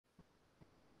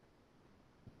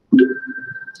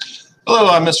Hello,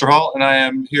 I'm Mr. Hall, and I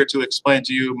am here to explain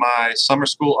to you my summer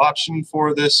school option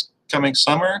for this coming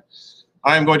summer.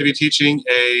 I am going to be teaching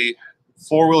a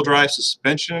four-wheel drive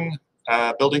suspension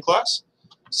building class.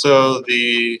 So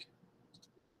the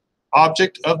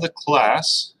object of the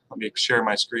class, let me share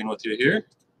my screen with you here,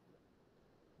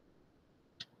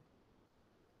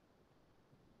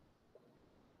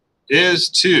 is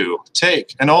to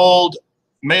take an old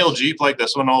mail Jeep like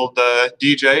this one, old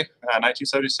DJ,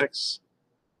 1976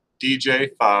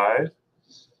 DJ5,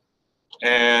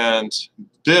 and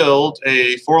build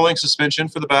a four-link suspension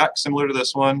for the back, similar to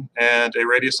this one, and a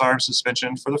radius arm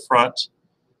suspension for the front.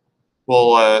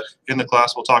 We'll, in the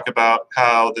class, we'll talk about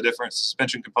how the different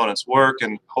suspension components work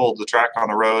and hold the track on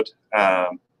the road,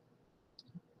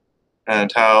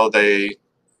 and how they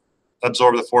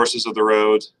absorb the forces of the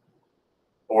road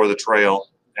or the trail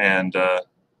and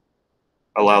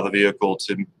allow the vehicle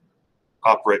to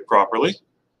operate properly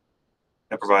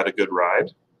and provide a good ride.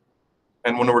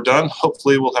 And when we're done,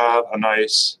 hopefully we'll have a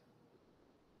nice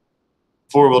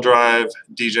four-wheel drive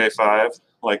DJ5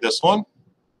 like this one.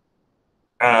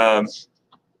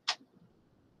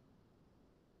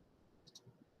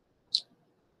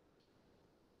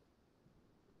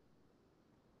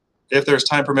 If there's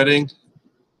time permitting,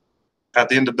 at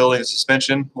the end of building the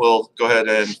suspension, we'll go ahead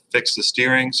and fix the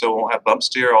steering so it won't have bump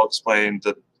steer. I'll explain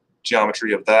the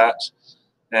geometry of that.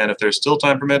 And if there's still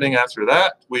time permitting after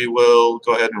that, we will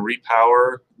go ahead and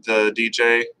repower the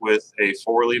DJ with a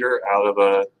 4-liter out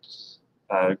of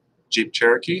a Jeep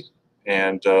Cherokee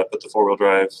and put the four-wheel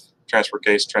drive transfer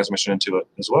case transmission into it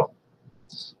as well.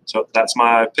 So that's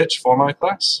my pitch for my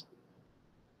class.